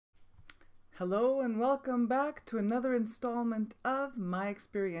Hello and welcome back to another installment of my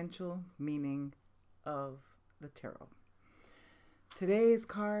experiential meaning of the tarot. Today's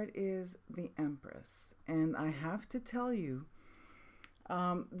card is the Empress, and I have to tell you,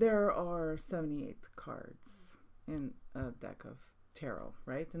 there are 78 cards in a deck of tarot,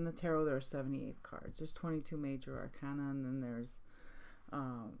 right? In the tarot there are 78 cards. There's 22 major arcana, and then there's,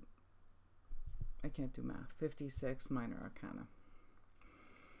 I can't do math, 56 minor arcana.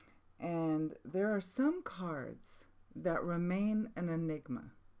 And there are some cards that remain an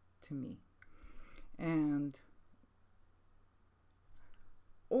enigma to me. And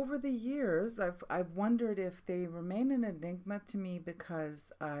over the years, I've wondered if they remain an enigma to me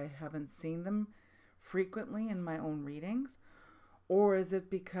because I haven't seen them frequently in my own readings, or is it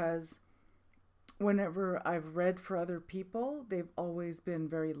because whenever I've read for other people, they've always been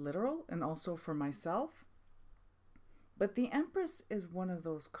very literal, and also for myself. But the Empress is one of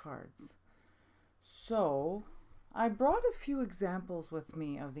those cards. So I brought a few examples with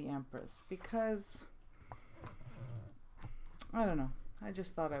me of the Empress because, I don't know, I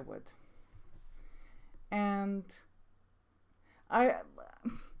just thought I would. And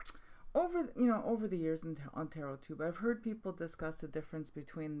over the years on tarot tube, I've heard people discuss the difference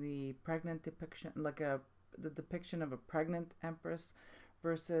between the pregnant depiction, the depiction of a pregnant Empress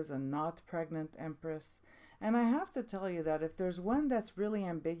versus a not pregnant Empress. And I have to tell you that if there's one that's really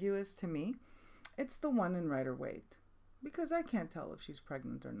ambiguous to me, it's the one in Rider-Waite, because I can't tell if she's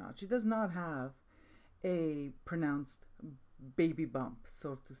pregnant or not. She does not have a pronounced baby bump,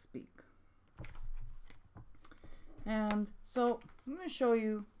 so to speak. And so I'm going to show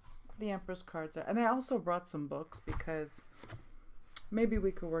you the Empress cards. And I also brought some books because maybe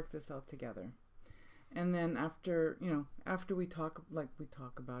we could work this out together. And then after we talk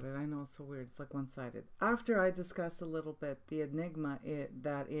about it, I know it's so weird, it's like one-sided. After I discuss a little bit the enigma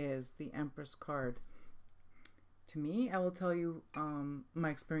that is the Empress card, to me, I will tell you my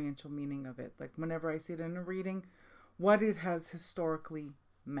experiential meaning of it. Like whenever I see it in a reading, what it has historically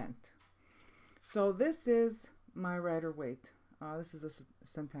meant. So this is my Rider-Waite. This is the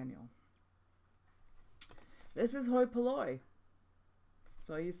Centennial. This is hoi polloi.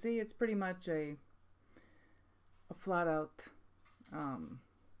 So you see, it's pretty much a flat out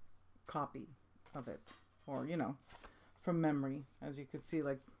copy of it, or from memory, as you could see.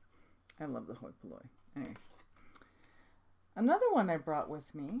 Like, I love the hoi polloi. Anyway, another one I brought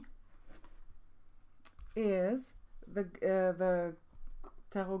with me is the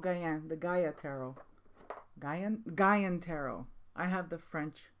Tarot Gaian, the Gaia Tarot. Gaian Tarot. I have the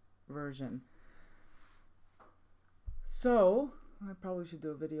French version. So I probably should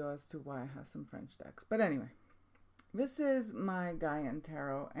do a video as to why I have some French decks. But anyway, this is my Gaian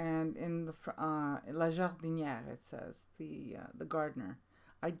Tarot, and in the La Jardinière it says the gardener.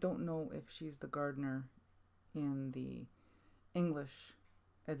 I don't know if she's the gardener in the English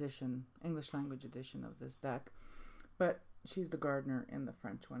language edition of this deck, but she's the gardener in the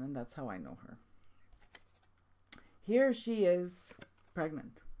French one, and that's how I know her. Here she is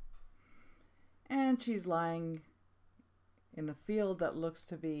pregnant, and she's lying in a field that looks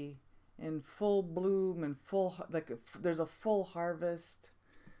to be in full bloom and there's a full harvest.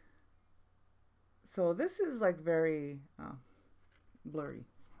 So this is like very blurry.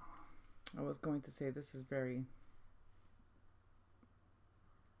 I was going to say this is very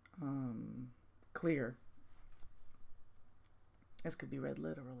clear. This could be read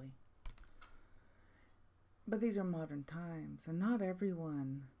literally. But these are modern times, and not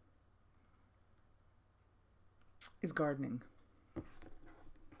everyone is gardening.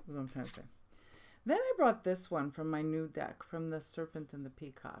 That's what I'm trying to say. Then I brought this one from my new deck, from the Serpent and the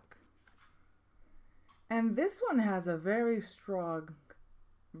Peacock. And this one has a very strong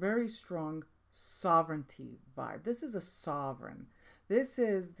sovereignty vibe. This is a sovereign. This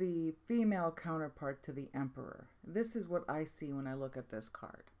is the female counterpart to the Emperor. This is what I see when I look at this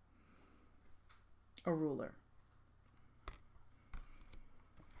card. A ruler.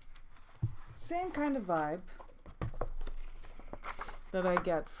 Same kind of vibe that I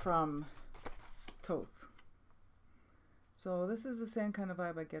get from Thoth. So this is the same kind of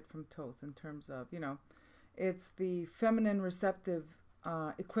vibe I get from Thoth in terms of, it's the feminine receptive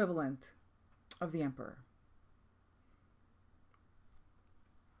equivalent of the Emperor.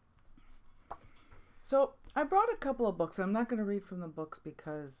 So I brought a couple of books. I'm not going to read from the books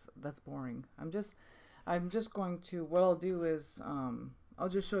because that's boring. I'm just going to, what I'll do is, I'll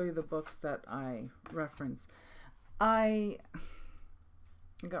just show you the books that I reference. I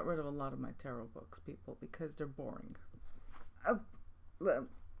got rid of a lot of my tarot books, people, because they're boring.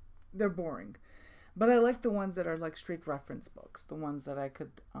 They're boring. But I like the ones that are like straight reference books, the ones that I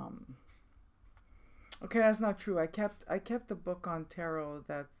could Okay, that's not true. I kept a book on tarot.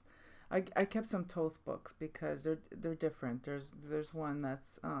 I kept some Thoth books because they're different. There's one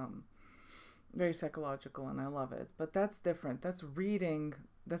that's very psychological and I love it, but that's different. That's reading.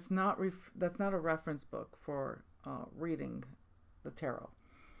 That's not a reference book for reading the tarot.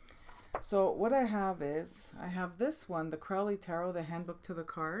 So what I have is I have this one, the Crowley Tarot, the Handbook to the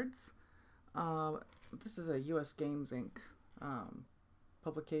Cards. This is a U.S. Games Inc.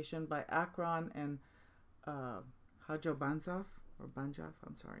 Publication by Akron and Hajo Banzaf or Banjaf.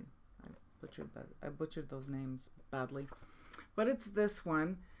 I'm sorry, I butchered those names badly, but it's this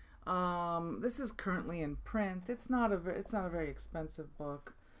one. This is currently in print. It's not a very expensive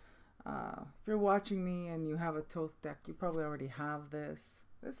book. If you're watching me and you have a Thoth deck, you probably already have this.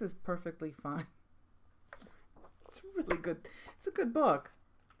 This is perfectly fine. It's really good. It's a good book.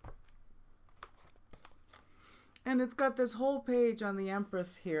 And it's got this whole page on the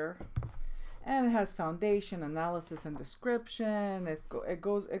Empress here. And it has foundation, analysis, and description.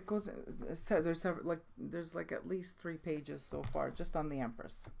 There's like at least 3 pages so far just on the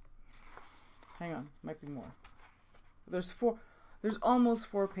Empress. Hang on, might be more. There's almost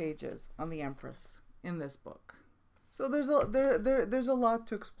 4 pages on the Empress in this book. So there's a lot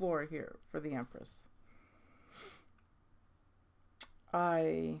to explore here for the Empress.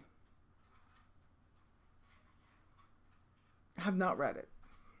 I have not read it.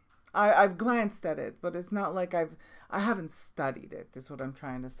 I've glanced at it, but it's not like I haven't studied it, is what I'm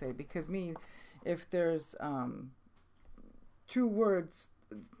trying to say. Because if there's 2 words,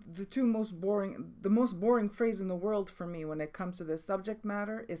 the most boring phrase in the world for me when it comes to this subject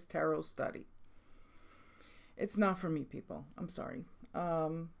matter is tarot study. It's not for me, people. I'm sorry.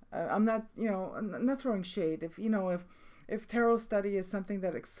 I'm not, I'm not throwing shade. If tarot study is something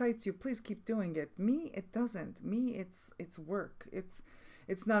that excites you, please keep doing it. Me, it doesn't. Me, it's work. It's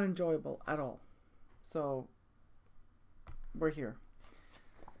not enjoyable at all. So we're here.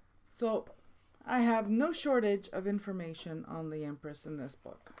 So I have no shortage of information on the Empress in this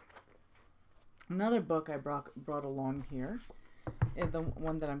book. Another book I brought along here, the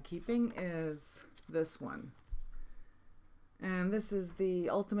one that I'm keeping, is this one. And this is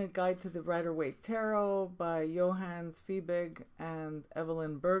the Ultimate Guide to the Rider-Waite Tarot by Johannes Fiebig and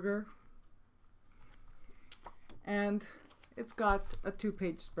Evelyn Berger. And it's got a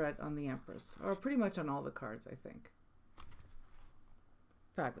 2-page spread on the Empress, or pretty much on all the cards, I think.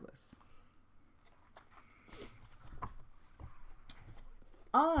 Fabulous.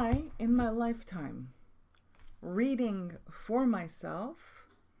 I, in my lifetime, reading for myself,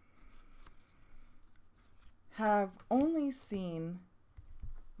 have only seen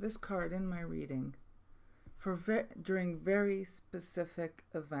this card in my reading during very specific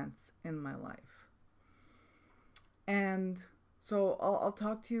events in my life. And so I'll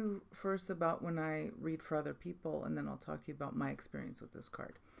talk to you first about when I read for other people, and then I'll talk to you about my experience with this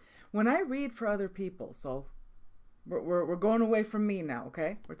card. When I read for other people, so we're going away from me now,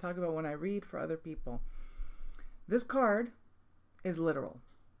 okay? We're talking about when I read for other people. This card is literal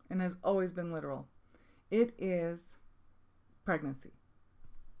and has always been literal. It is pregnancy.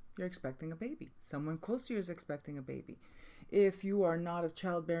 You're expecting a baby. Someone close to you is expecting a baby. If you are not of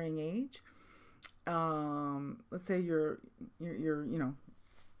childbearing age, let's say you're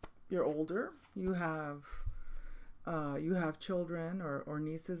older, you have children or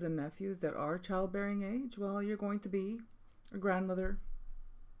nieces and nephews that are childbearing age, well, you're going to be a grandmother,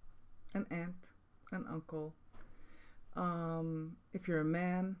 an aunt, an uncle. If you're a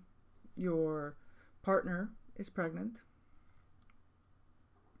man, your partner is pregnant.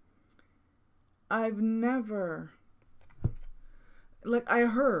 I've never, I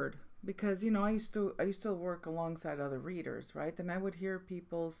heard, because I used to work alongside other readers, right? And I would hear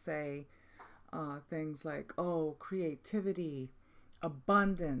people say things like, oh, creativity,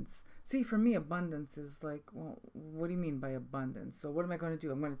 abundance. See, for me, abundance is like, well, what do you mean by abundance? So what am I going to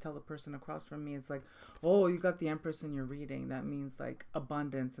do? I'm going to tell the person across from me, it's like, oh, you got the Empress in your reading. That means like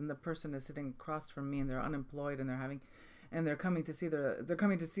abundance. And the person is sitting across from me and they're unemployed and they're coming to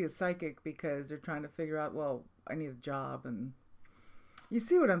see a psychic because they're trying to figure out, well, I need a job. And you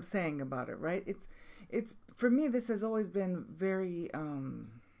see what I'm saying about it, right? It's for me, this has always been very,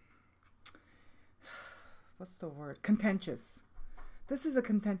 what's the word? Contentious. This is a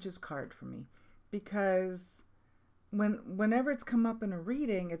contentious card for me because whenever it's come up in a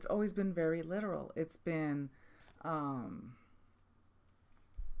reading, it's always been very literal. It's been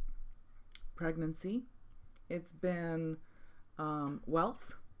pregnancy. It's been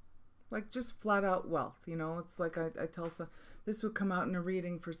wealth, like just flat out wealth. It's like I tell some, this would come out in a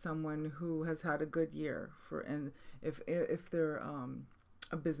reading for someone who has had a good year and if they're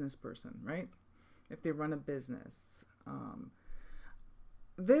a business person, right? if they run a business.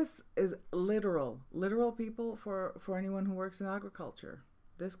 This is literal people for anyone who works in agriculture.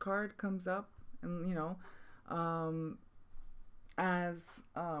 This card comes up, and as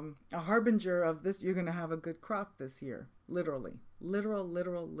a harbinger of this, you're going to have a good crop this year. Literally.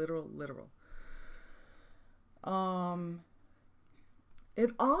 Literal.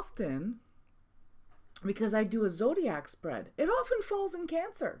 It often, because I do a zodiac spread, it often falls in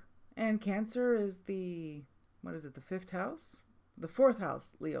Cancer. And Cancer is the fifth house? The fourth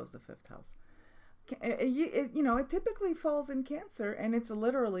house. Leo's the fifth house. It typically falls in Cancer, and it's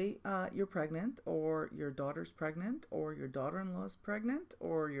literally you're pregnant, or your daughter's pregnant, or your daughter-in-law's pregnant,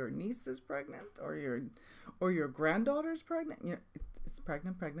 or your niece is pregnant, or your granddaughter's pregnant. It's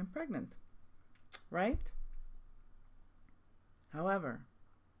pregnant, right? However,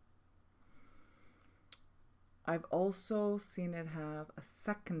 I've also seen it have a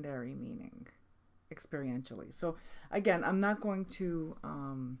secondary meaning experientially. So again, I'm not going to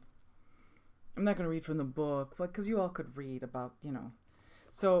read from the book, because you all could read about,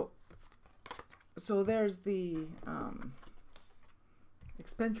 So there's the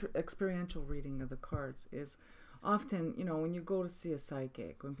experiential reading of the cards is often, when you go to see a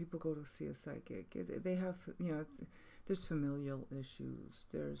psychic, when people go to see a psychic, they have, there's familial issues,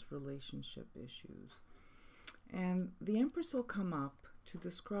 there's relationship issues. And the Empress will come up to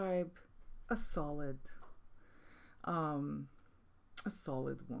describe a solid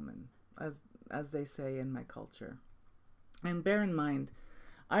woman, as they say in my culture. And bear in mind,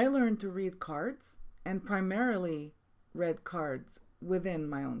 I learned to read cards, and primarily read cards within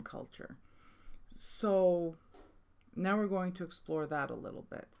my own culture. So now we're going to explore that a little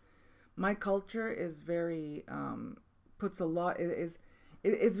bit. My culture is very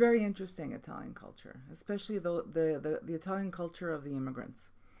it's very interesting, Italian culture, especially the Italian culture of the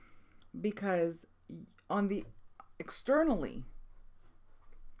immigrants, because on the externally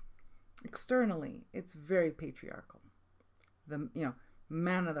it's very patriarchal. The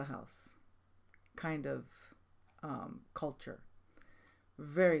man of the house kind of culture,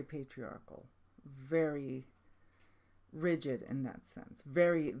 very patriarchal, very rigid in that sense,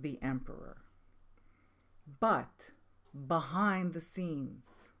 very the emperor. But behind the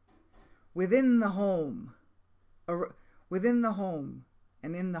scenes, within the home and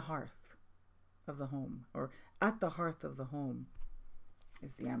in the hearth of the home, or at the hearth of the home,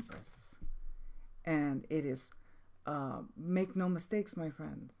 is the Empress. And it is, make no mistakes, my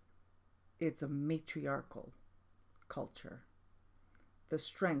friend, it's a matriarchal culture. The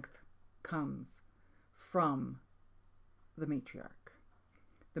strength comes from the matriarch.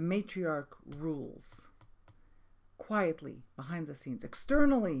 The matriarch rules quietly behind the scenes.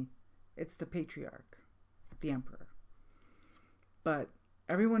 Externally, it's the patriarch, the emperor. But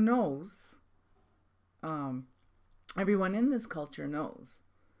everyone knows, everyone in this culture knows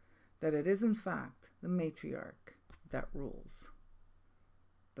that it is in fact the matriarch that rules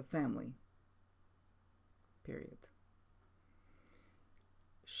the family, period.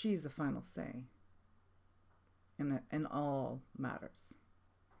 She's the final say in all matters.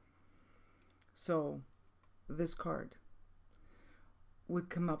 So this card would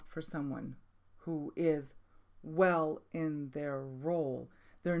come up for someone who is well in their role.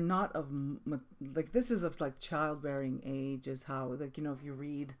 They're not of, this is of childbearing age, is how, if you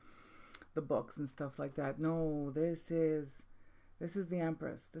read the books and stuff like that. No, this is the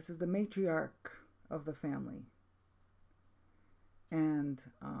Empress. This is the matriarch of the family. And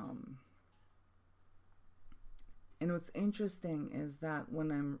what's interesting is that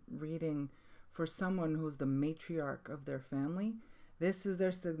when I'm reading for someone who's the matriarch of their family, this is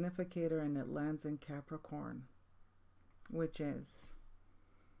their significator, and it lands in Capricorn, which is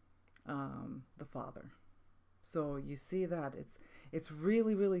the father. So you see that it's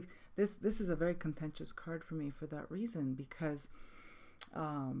really, really, this is a very contentious card for me for that reason, because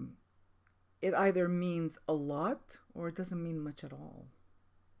it either means a lot or it doesn't mean much at all.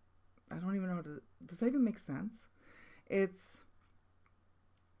 I don't even know does that even make sense? It's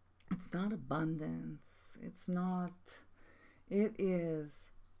not abundance. It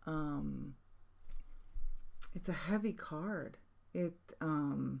is, it's a heavy card. It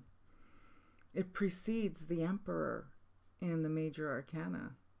precedes the emperor in the major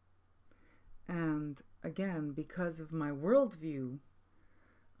arcana. And again, because of my worldview,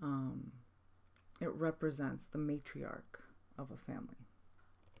 it represents the matriarch of a family.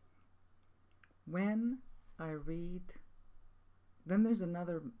 When I read, then there's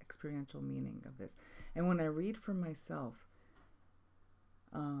another experiential meaning of this. And when I read for myself,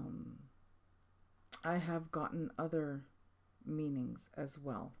 I have gotten other meanings as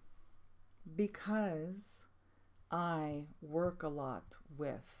well. because I work a lot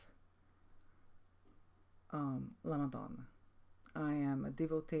with La Madonna. I am a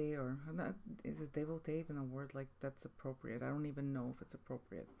devotee, or not, is a devotee even a word like that's appropriate? I don't even know if it's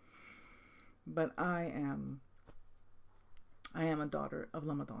appropriate. But I am a daughter of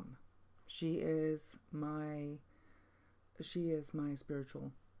La Madonna. She is my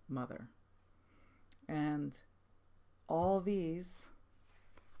spiritual mother. And all these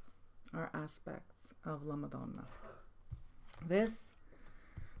are aspects of La Madonna.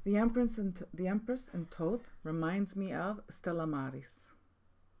 The Empress in Thoth reminds me of Stella Maris,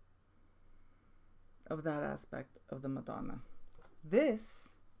 of that aspect of the Madonna.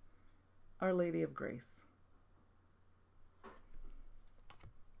 This, Our Lady of Grace,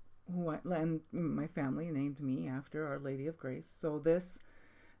 and my family named me after Our Lady of Grace. So this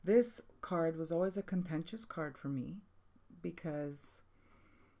card was always a contentious card for me, because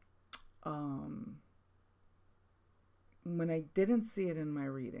when I didn't see it in my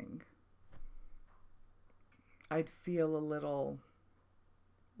reading, I'd feel a little,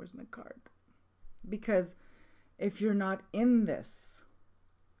 where's my card? Because if you're not in this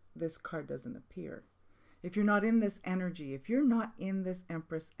card doesn't appear. If you're not in this energy, if you're not in this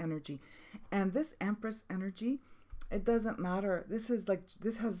Empress energy, and this Empress energy, it doesn't matter. This has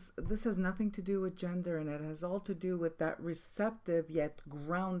nothing to do with gender, and it has all to do with that receptive yet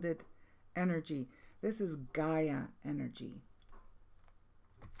grounded energy. This is Gaia energy,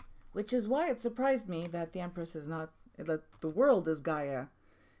 which is why it surprised me that the Empress is not, that the world is Gaia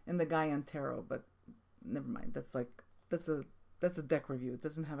in the Gaian tarot, but never mind. That's a deck review. It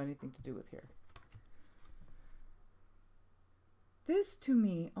doesn't have anything to do with here. This to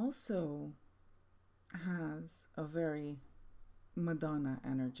me also has a very Madonna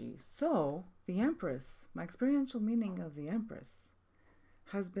energy. So the Empress, my experiential meaning of the Empress,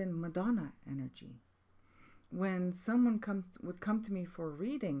 has been Madonna energy. When someone would come to me for a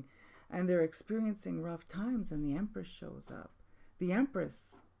reading and they're experiencing rough times and the Empress shows up, the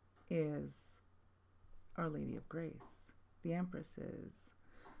Empress is Our Lady of Grace. The Empress is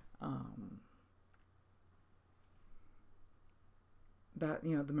that,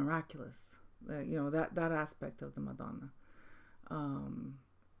 the miraculous, that aspect of the Madonna.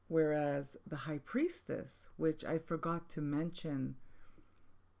 Whereas the High Priestess, which I forgot to mention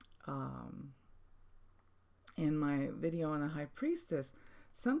in my video on the High Priestess,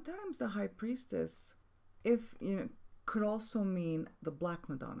 sometimes the High Priestess, could also mean the Black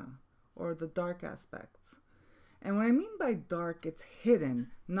Madonna or the dark aspects. And what I mean by dark, it's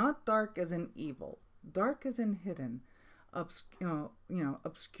hidden, not dark as in evil. Dark as in hidden, obscure,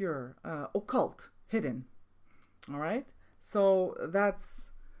 occult, hidden. All right? So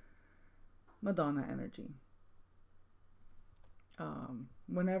that's Madonna energy.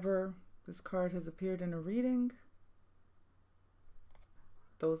 Whenever this card has appeared in a reading,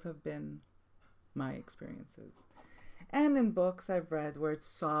 those have been my experiences. And in books I've read where it's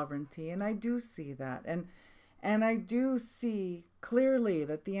sovereignty, and I do see that. And I do see clearly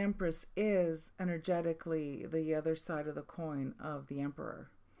that the Empress is energetically the other side of the coin of the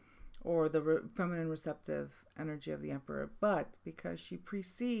Emperor, or the feminine receptive energy of the Emperor. But because she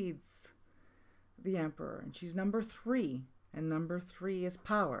precedes the Emperor, and she's number 3, and number 3 is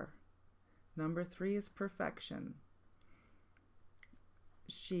power, number 3 is perfection,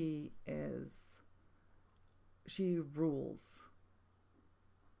 she rules.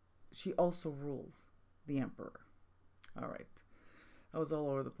 She also rules the Emperor. All right, I was all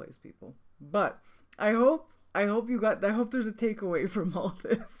over the place, people, but I hope there's a takeaway from all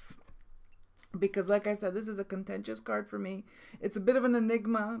this, because like I said, this is a contentious card for me. It's a bit of an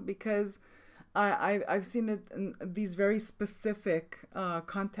enigma, because I've seen it in these very specific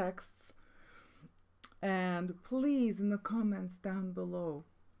contexts. And please, in the comments down below,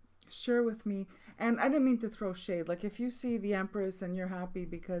 share with me. And I didn't mean to throw shade. Like, if you see the Empress and you're happy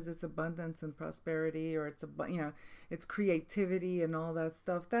because it's abundance and prosperity, or it's creativity and all that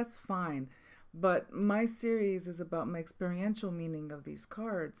stuff, that's fine. But my series is about my experiential meaning of these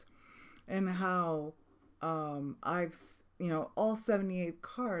cards, and how I've, all 78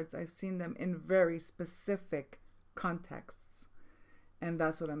 cards, I've seen them in very specific contexts. And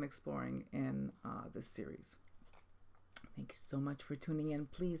that's what I'm exploring in this series. Thank you so much for tuning in.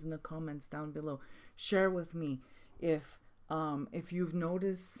 Please, in the comments down below, share with me if you've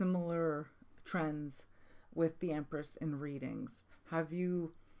noticed similar trends with the Empress in readings. Have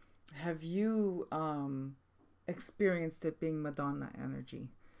you experienced it being Madonna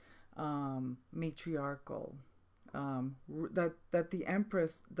energy, matriarchal, that the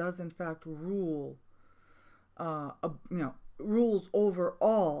Empress does in fact rule, rules over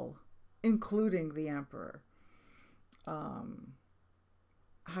all including the Emperor.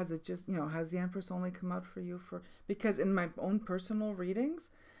 Has it just, has the Empress only come out for you because in my own personal readings,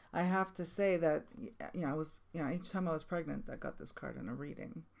 I have to say that, I was, each time I was pregnant, I got this card in a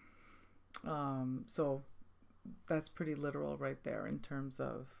reading. So that's pretty literal right there in terms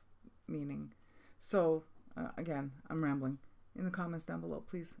of meaning. So again, I'm rambling. In the comments down below,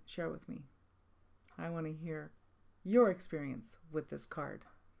 please share with me. I want to hear your experience with this card.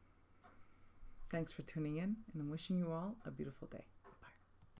 Thanks for tuning in, and I'm wishing you all a beautiful day.